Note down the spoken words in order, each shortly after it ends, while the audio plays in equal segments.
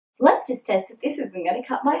just test that this isn't going to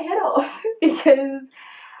cut my head off because,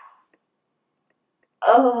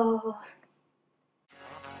 oh.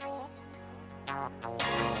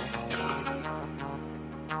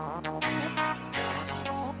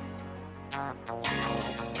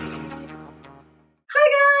 Hi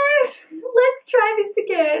guys, let's try this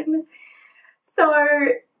again. So,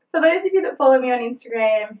 for those of you that follow me on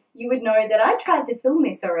Instagram, you would know that I tried to film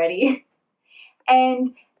this already and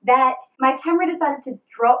that my camera decided to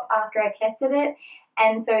drop after I tested it,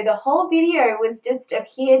 and so the whole video was just of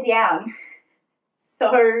here down.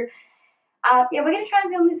 So, yeah, we're going to try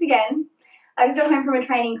and film this again. I just got home from a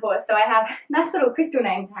training course, so I have a nice little crystal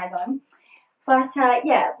name tag on. But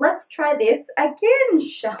yeah, let's try this again,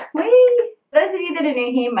 shall we? For those of you that are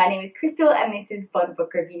new here, my name is Crystal and this is Bond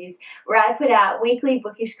Book Reviews, where I put out weekly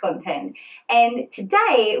bookish content. And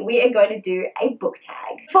today we are going to do a book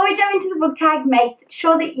tag. Before we jump into the book tag, make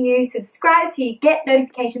sure that you subscribe so you get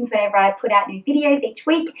notifications whenever I put out new videos each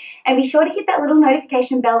week. And be sure to hit that little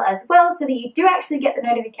notification bell as well so that you do actually get the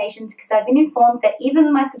notifications, because I've been informed that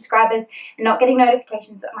even my subscribers are not getting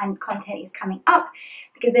notifications that my content is coming up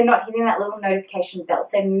because they're not hitting that little notification bell.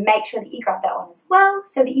 So make sure that you grab that one as well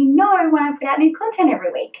so that you know when I put out new content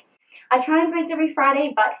every week. I try and post every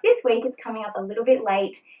Friday, but this week it's coming up a little bit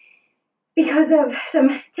late because of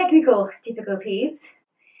some technical difficulties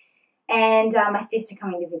and my sister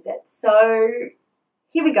coming to visit. So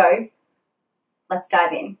here we go. Let's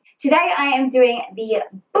dive in. Today I am doing the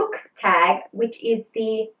book tag, which is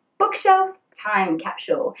the bookshelf time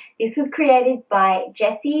capsule. This was created by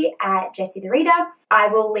Jesse at Jesse the Reader. I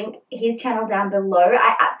will link his channel down below.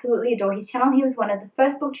 I absolutely adore his channel. He was one of the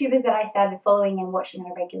first booktubers that I started following and watching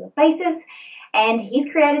on a regular basis, and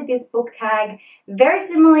he's created this book tag very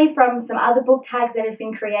similarly from some other book tags that have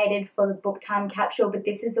been created for the book time capsule, but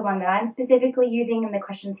this is the one that I'm specifically using, and the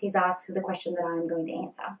questions he's asked are the question that I'm going to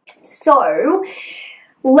answer. So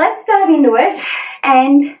let's dive into it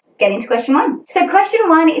and get into question one. So question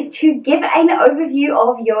one is to give an overview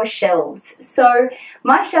of your shelves. So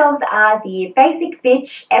my shelves are the basic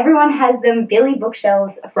bitch, everyone has them, Billy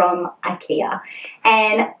bookshelves from IKEA,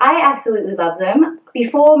 and I absolutely love them.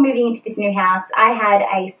 Before moving into this new house, I had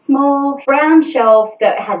a small brown shelf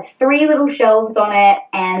that had 3 little shelves on it,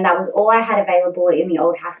 and that was all I had available in the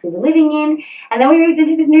old house we were living in. And then we moved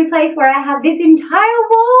into this new place where I have this entire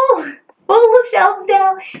wall full of shelves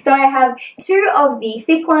now. So I have 2 of the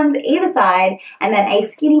thick ones either side and then a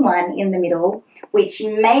skinny one in the middle, which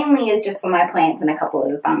mainly is just for my plants and a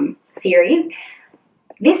couple of series.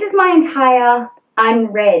 This is my entire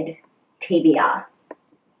unread TBR,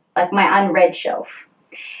 like my unread shelf.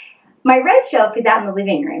 My red shelf is out in the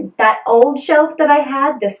living room. That old shelf that I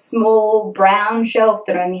had, the small brown shelf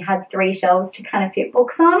that only had 3 shelves to kind of fit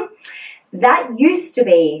books on, that used to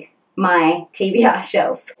be my TBR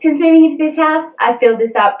shelf. Since moving into this house, I filled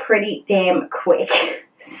this up pretty damn quick.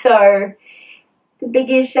 So the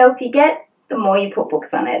bigger shelf you get, the more you put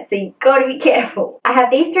books on it. So you gotta be careful. I have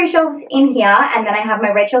these 3 shelves in here, and then I have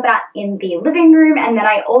my red shelf out in the living room, and then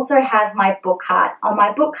I also have my book cart. On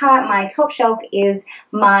my book cart, my top shelf is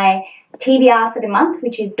my TBR for the month,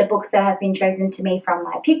 which is the books that have been chosen to me from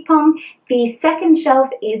my pick pong. The second shelf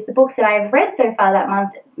is the books that I've read so far that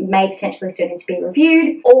month, may potentially still need to be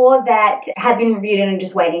reviewed, or that have been reviewed and are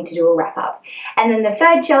just waiting to do a wrap up. And then the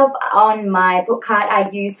third shelf on my book cart I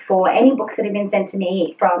use for any books that have been sent to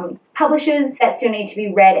me from publishers that still need to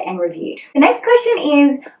be read and reviewed. The next question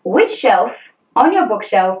is, which shelf on your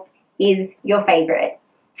bookshelf is your favorite?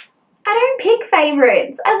 I don't pick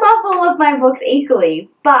favorites. I love all of my books equally,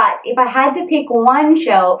 but if I had to pick one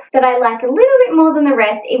shelf that I like a little bit more than the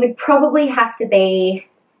rest, it would probably have to be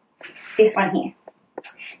this one here.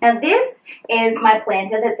 Now this is my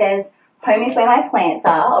planter that says, "Home is where my plants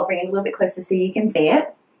are." I'll bring it a little bit closer so you can see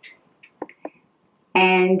it.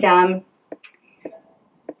 And I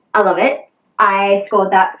love it. I scored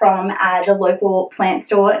that from the local plant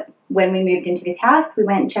store when we moved into this house. We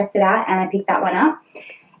went and checked it out and I picked that one up.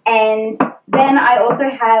 And then I also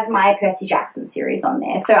have my Percy Jackson series on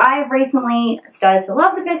there. So I've recently started to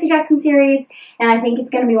love the Percy Jackson series, and I think it's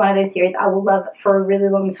going to be one of those series I will love for a really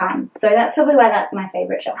long time. So that's probably why that's my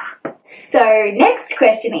favourite shelf. So next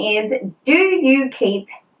question is, do you keep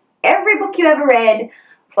every book you ever read,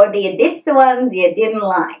 or do you ditch the ones you didn't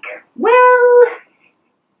like? Well,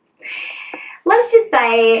 let's just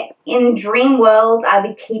say in dream world I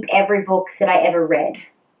would keep every book that I ever read.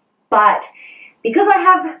 But because I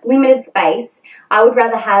have limited space, I would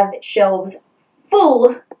rather have shelves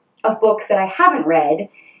full of books that I haven't read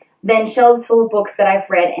than shelves full of books that I've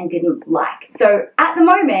read and didn't like. So at the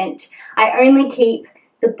moment, I only keep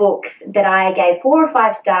the books that I gave 4 or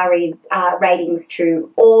 5 star ratings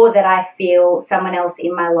to, or that I feel someone else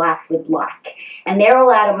in my life would like. And they're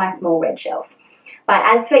all out on my small red shelf. But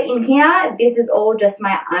as for in here, this is all just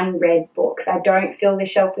my unread books. I don't fill the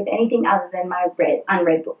shelf with anything other than my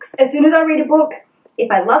unread books. As soon as I read a book, if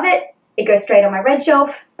I love it, it goes straight on my red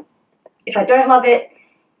shelf. If I don't love it,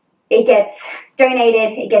 it gets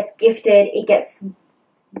donated, it gets gifted, it gets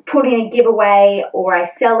put in a giveaway, or I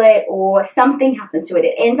sell it, or something happens to it.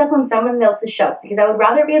 It ends up on someone else's shelf, because I would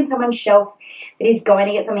rather be on someone's shelf that is going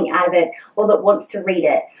to get something out of it or that wants to read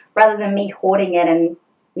it, rather than me hoarding it and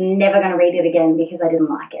never going to read it again because I didn't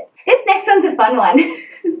like it. This next one's a fun one.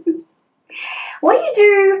 What do you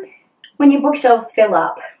do when your bookshelves fill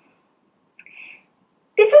up?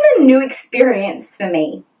 This is a new experience for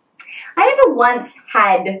me. I never once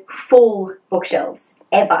had full bookshelves,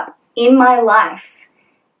 ever, in my life,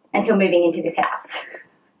 until moving into this house.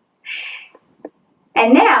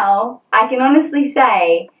 And now I can honestly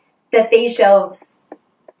say that these shelves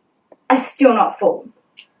are still not full.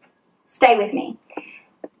 Stay with me.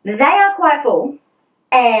 They are quite full,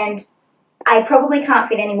 and I probably can't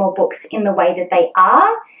fit any more books in the way that they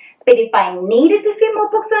are, but if I needed to fit more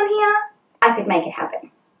books on here, I could make it happen.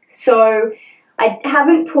 So I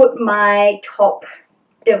haven't put my top,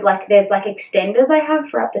 there's like extenders I have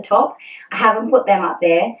for up the top. I haven't put them up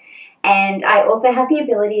there. And I also have the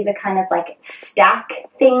ability to kind of like stack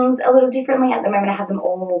things a little differently. At the moment I have them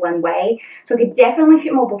all one way. So I could definitely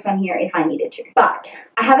fit more books on here if I needed to. But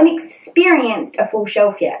I haven't experienced a full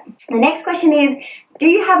shelf yet. The next question is, do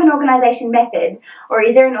you have an organisation method, or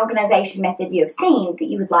is there an organisation method you have seen that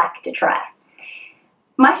you would like to try?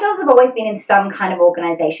 My shelves have always been in some kind of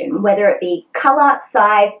organisation, whether it be colour,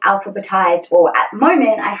 size, alphabetized, or at the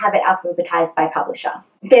moment I have it alphabetized by publisher.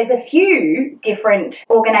 There's a few different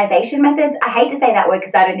organisation methods. I hate to say that word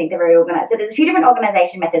because I don't think they're very organised, but there's a few different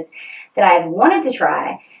organisation methods that I've wanted to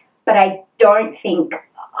try, but I don't think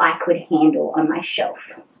I could handle on my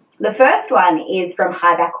shelf. The first one is from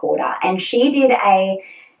Highback Hoarder, and she did a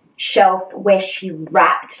shelf where she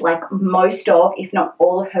wrapped like most of, if not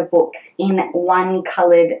all of her books in one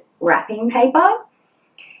coloured wrapping paper.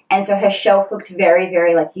 And so her shelf looked very,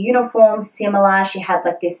 very like uniform, similar. She had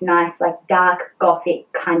like this nice like dark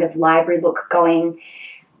gothic kind of library look going.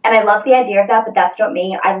 And I love the idea of that, but that's not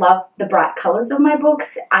me. I love the bright colours of my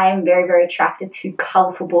books. I am very, very attracted to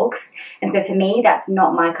colourful books. And so for me, that's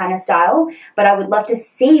not my kind of style. But I would love to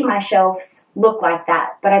see my shelves look like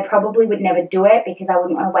that. But I probably would never do it because I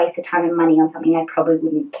wouldn't want to waste the time and money on something I probably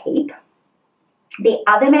wouldn't keep. The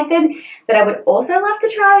other method that I would also love to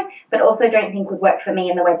try, but also don't think would work for me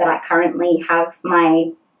in the way that I currently have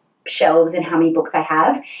my shelves and how many books I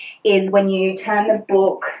have, is when you turn the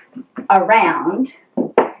book around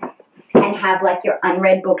and have like your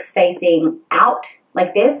unread books facing out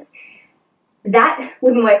like this. That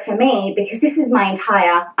wouldn't work for me because this is my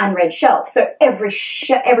entire unread shelf. So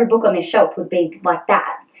every book on this shelf would be like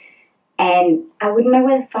that. And I wouldn't know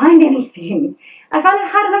where to find anything. I find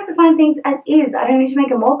it hard enough to find things as is. I don't need to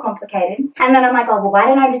make it more complicated. And then I'm like, oh, well, why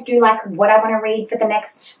don't I just do like what I want to read for the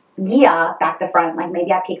next year back to front? Like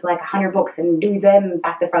maybe I pick like 100 books and do them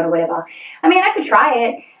back to front or whatever. I mean, I could try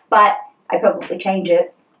it, but I'd probably change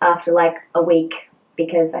it after like a week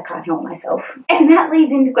because I can't help myself. And that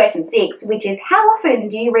leads into question 6, which is how often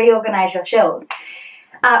do you reorganize your shelves?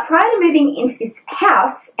 Prior to moving into this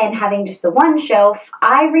house and having just the one shelf,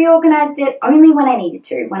 I reorganized it only when I needed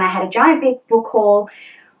to, when I had a giant big book haul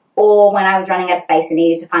or when I was running out of space and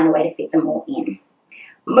needed to find a way to fit them all in.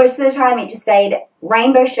 Most of the time it just stayed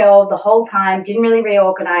rainbow shelf the whole time, didn't really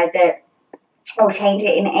reorganize it or change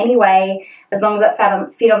it in any way. As long as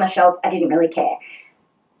it fit on the shelf, I didn't really care.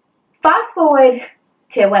 Fast forward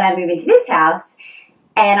to when I move into this house,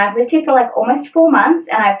 and I've lived here for like almost 4 months,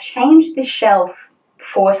 and I've changed this shelf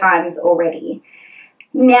 4 times already.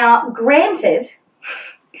 Now, granted,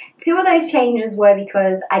 2 of those changes were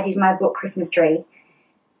because I did my book Christmas tree,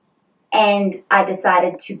 and I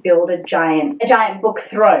decided to build a giant book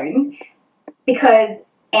throne because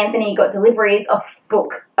Anthony got deliveries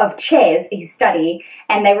of chairs for his study,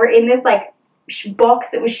 and they were in this like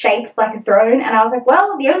box that was shaped like a throne, and I was like,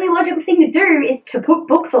 well, the only logical thing to do is to put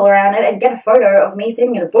books all around it and get a photo of me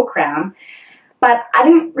sitting in a book crown. But I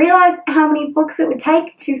didn't realize how many books it would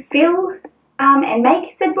take to fill and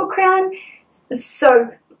make said book crown,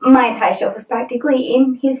 so my entire shelf was practically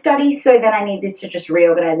in his study, so then I needed to just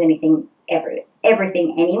reorganize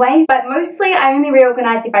everything anyways. But mostly I only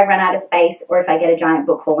reorganize if I run out of space or if I get a giant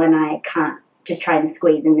book haul and I can't just try and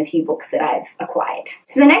squeeze in the few books that I've acquired.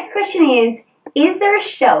 So the next question is there a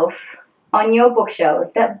shelf on your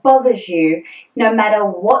bookshelves that bothers you, no matter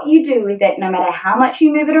what you do with it, no matter how much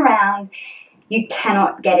you move it around, you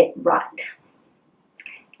cannot get it right?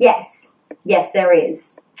 Yes, there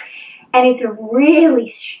is. And it's a really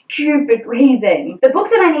stupid reason. The book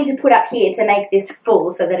that I need to put up here to make this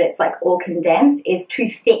full so that it's like all condensed is too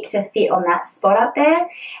thick to fit on that spot up there.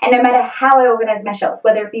 And no matter how I organize my shelves,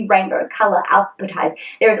 whether it be rainbow, color, alphabetized,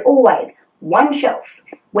 there is always one shelf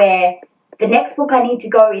where the next book I need to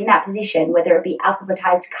go in that position, whether it be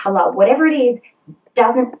alphabetized, color, whatever it is,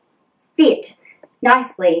 doesn't fit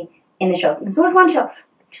nicely in the shelves. And there's always one shelf,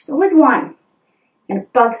 just always one. And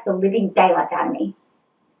it bugs the living daylights out of me,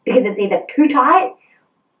 because it's either too tight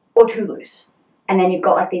or too loose. And then you've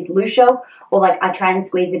got like these loose shelf, or like I try and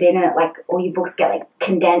squeeze it in and it like all your books get like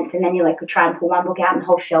condensed, and then you like try and pull one book out and the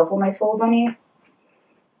whole shelf almost falls on you.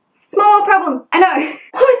 Small problems, I know.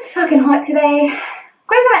 Oh, it's fucking hot today.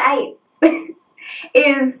 Question number 8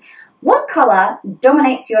 is, what color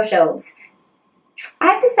dominates your shelves? I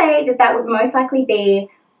have to say that that would most likely be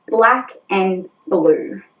black and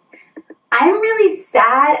blue. I'm really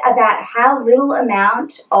sad about how little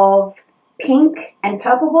amount of pink and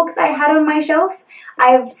purple books I had on my shelf.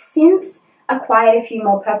 I have since acquired a few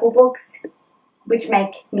more purple books, which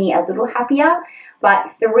make me a little happier.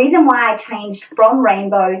 But the reason why I changed from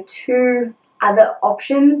rainbow to other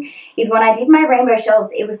options is when I did my rainbow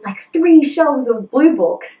shelves, it was like 3 shelves of blue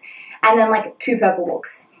books and then like 2 purple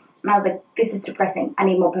books. And I was like, this is depressing. I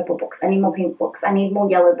need more purple books. I need more pink books. I need more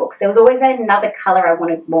yellow books. There was always another color I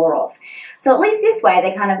wanted more of. So at least this way,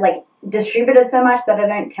 they kind of like distributed so much that I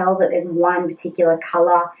don't tell that there's one particular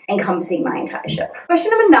color encompassing my entire shelf.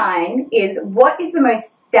 Question number 9 is, what is the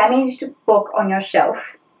most damaged book on your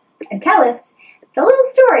shelf? And tell us the little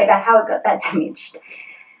story about how it got that damaged.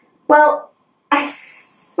 Well,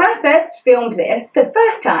 when I first filmed this for the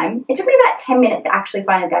first time, it took me about 10 minutes to actually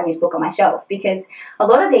find a damaged book on my shelf, because a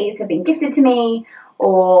lot of these have been gifted to me,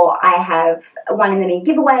 or I have won them in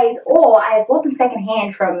giveaways, or I have bought them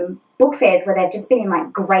secondhand from book fairs where they've just been in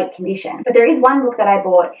like great condition. But there is one book that I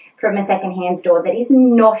bought from a secondhand store that is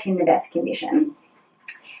not in the best condition.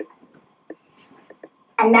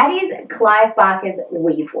 And that is Clive Barker's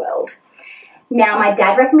Weave World. Now, my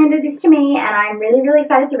dad recommended this to me, and I'm really, really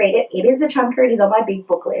excited to read it. It is a chunker. It is on my big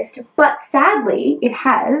book list. But sadly, it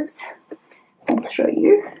has, let's show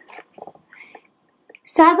you.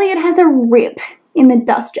 Sadly, it has a rip in the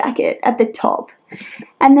dust jacket at the top.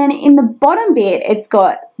 And then in the bottom bit, it's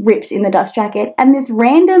got rips in the dust jacket and this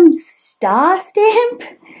random star stamp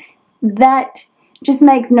that just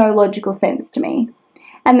makes no logical sense to me.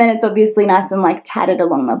 And then it's obviously nice and like tattered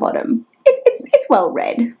along the bottom. It's well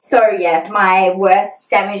read. So yeah, my worst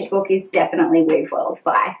damaged book is definitely Weave World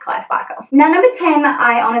by Clive Barker. Now number 10,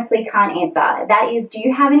 I honestly can't answer. That is, do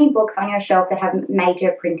you have any books on your shelf that have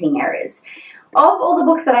major printing errors? Of all the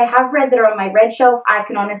books that I have read that are on my red shelf, I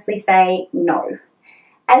can honestly say no.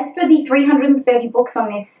 As for the 330 books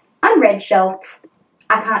on this unread shelf,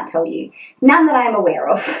 I can't tell you. None that I am aware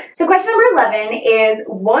of. So question number 11 is,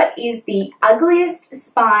 what is the ugliest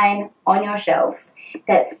spine on your shelf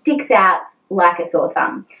that sticks out like a sore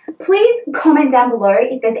thumb? Please comment down below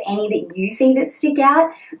if there's any that you see that stick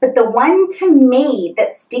out, but the one to me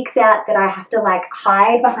that sticks out that I have to like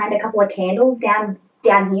hide behind a couple of candles down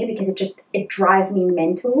here because it drives me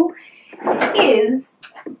mental is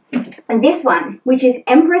this one, which is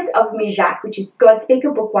Empress of Mijak, which is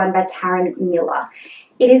Godspeaker Book 1 by Karen Miller.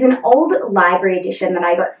 It is an old library edition that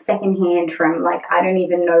I got secondhand from, like, I don't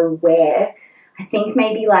even know where. I think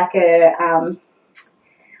maybe like a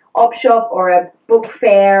op shop or a book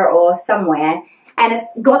fair or somewhere. And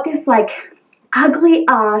it's got this like ugly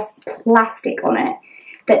ass plastic on it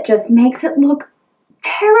that just makes it look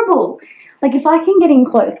terrible. Like, if I can get in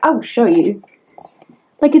close, I will show you.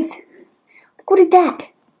 Like, what is that?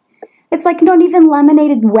 It's like not even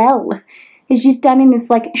laminated well. It's just done in this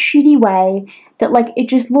like shitty way that like it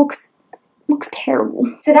just looks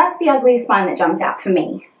terrible. So that's the ugliest spine that jumps out for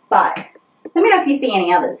me. But let me know if you see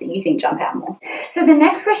any others that you think jump out more. So the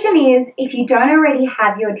next question is, if you don't already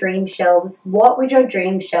have your dream shelves, what would your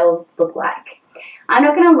dream shelves look like? I'm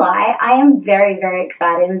not going to lie, I am very, very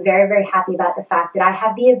excited and very, very happy about the fact that I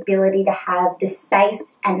have the ability to have the space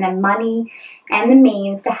and the money and the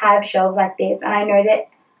means to have shelves like this. And I know that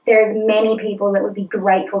there's many people that would be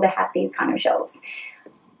grateful to have these kind of shelves.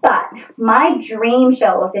 But my dream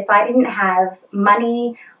shelves, if I didn't have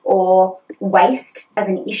money or waste as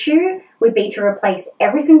an issue, would be to replace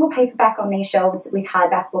every single paperback on these shelves with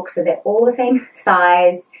hardback books so they're all the same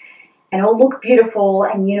size and all look beautiful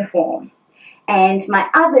and uniform. And my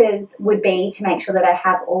others would be to make sure that I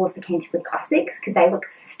have all of the Canterbury classics because they look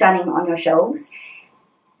stunning on your shelves.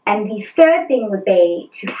 And the third thing would be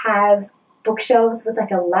to have bookshelves with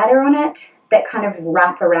like a ladder on it that kind of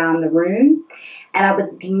wrap around the room. And I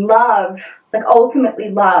would love, like ultimately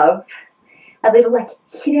love, a little like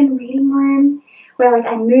hidden reading room where like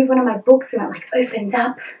I move one of my books and it like opens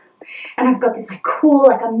up and I've got this like cool,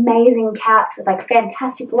 like amazing couch with like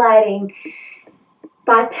fantastic lighting.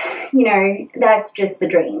 But, you know, that's just the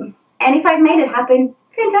dream. And if I made it happen,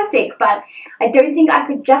 fantastic. But I don't think I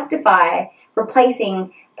could justify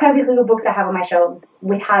replacing perfectly good books I have on my shelves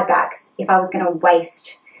with hardbacks if I was going to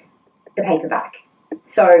waste the paperback.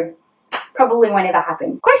 So probably won't ever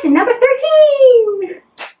happen. Question number 13.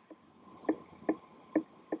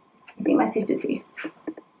 I think my sister's here.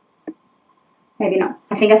 Maybe not.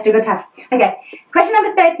 I think I still got time. Okay. Question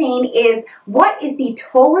number 13 is, what is the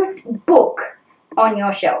tallest book on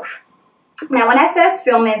your shelf? Now, when I first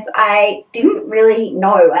filmed this, I didn't really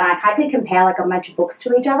know, and I had to compare like a bunch of books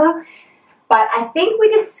to each other. But I think we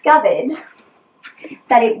discovered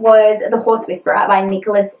that it was The Horse Whisperer by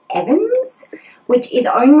Nicholas Evans, which is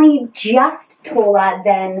only just taller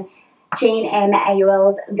than Jean M.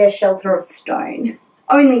 Auel's The Shelter of Stone.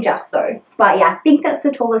 Only just though. But yeah, I think that's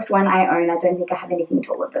the tallest one I own. I don't think I have anything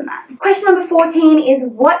taller than that. Question number 14 is,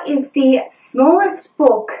 what is the smallest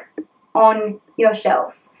book on your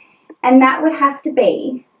shelf? And that would have to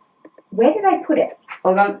be, where did I put it?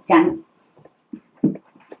 Hold on, it's down.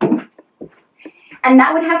 And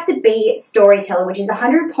that would have to be Storyteller, which is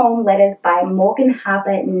 100 Poem Letters by Morgan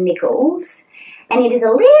Harper Nichols. And it is a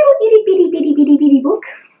little bitty book,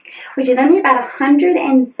 which is only about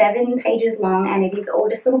 107 pages long, and it is all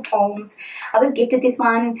just little poems. I was gifted this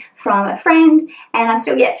one from a friend, and I'm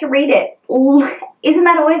still yet to read it. Isn't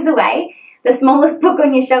that always the way? The smallest book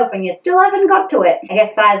on your shelf and you still haven't got to it. I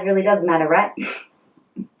guess size really does matter, right?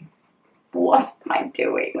 What am I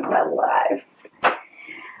doing with my life?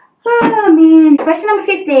 Oh man. Question number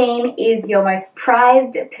 15 is your most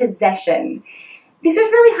prized possession. This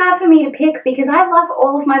was really hard for me to pick because I love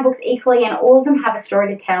all of my books equally and all of them have a story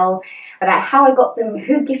to tell about how I got them,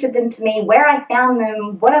 who gifted them to me, where I found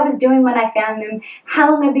them, what I was doing when I found them, how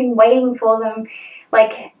long I've been waiting for them.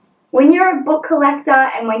 Like, when you're a book collector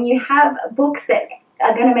and when you have books that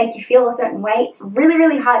are going to make you feel a certain way, it's really,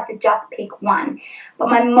 really hard to just pick one. But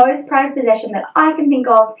my most prized possession that I can think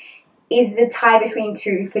of is a tie between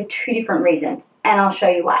two for two different reasons, and I'll show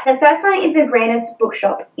you why. The first one is the grandest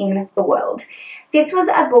bookshop in the world. This was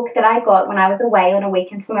a book that I got when I was away on a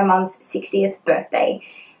weekend for my mum's 60th birthday.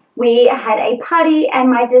 We had a party and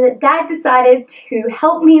my dad decided to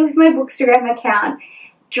help me with my Bookstagram account,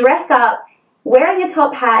 dress up, wearing a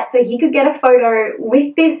top hat so he could get a photo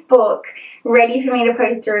with this book ready for me to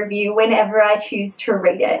post a review whenever I choose to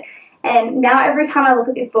read it. And now every time I look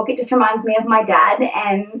at this book, it just reminds me of my dad,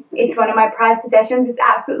 and it's one of my prized possessions. It's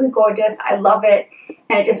absolutely gorgeous. I love it,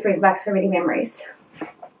 and it just brings back so many memories.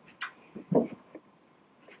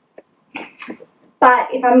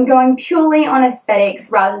 But if I'm going purely on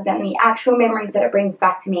aesthetics rather than the actual memories that it brings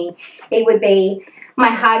back to me, it would be my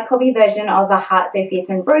hard copy version of A Heart So Fierce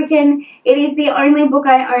and Broken. It is the only book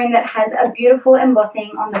I own that has a beautiful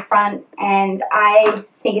embossing on the front, and I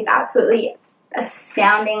think it's absolutely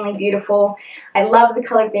astoundingly beautiful. I love the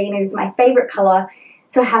colour green. It is my favourite colour,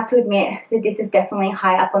 so I have to admit that this is definitely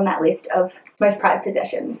high up on that list of most prized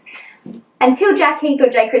possessions. Until Jack Heath or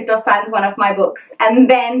Jay Kristoff signs one of my books, and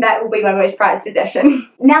then that will be my most prized possession.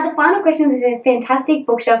 Now the final question of this fantastic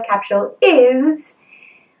bookshelf capsule is,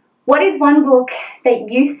 what is one book that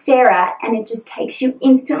you stare at and it just takes you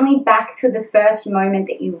instantly back to the first moment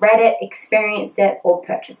that you read it, experienced it, or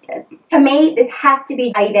purchased it? For me, this has to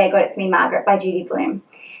be Are You There, God It's Me, Margaret by Judy Blume.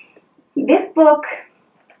 This book,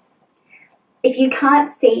 if you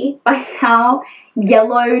can't see by how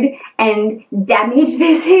yellowed and damaged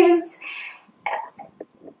this is,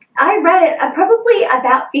 I read it probably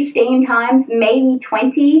about 15 times, maybe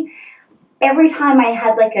 20. Every time I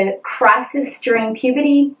had like a crisis during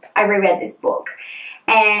puberty, I reread this book.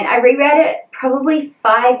 And I reread it probably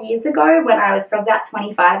 5 years ago when I was probably about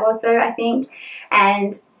 25 or so, I think.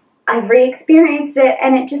 And I've re-experienced it,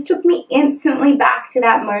 and it just took me instantly back to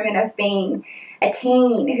that moment of being a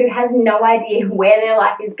teen who has no idea where their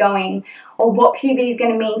life is going or what puberty is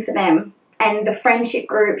going to mean for them, and the friendship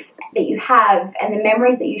groups that you have and the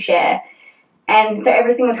memories that you share. And so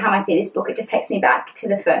every single time I see this book, it just takes me back to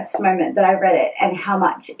the first moment that I read it and how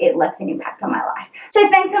much it left an impact on my life. So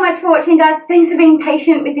thanks so much for watching, guys. Thanks for being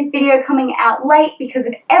patient with this video coming out late because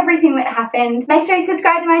of everything that happened. Make sure you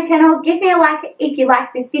subscribe to my channel. Give me a like if you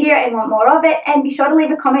liked this video and want more of it. And be sure to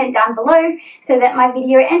leave a comment down below so that my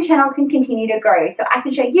video and channel can continue to grow so I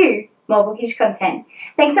can show you more bookish content.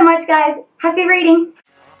 Thanks so much, guys. Happy reading.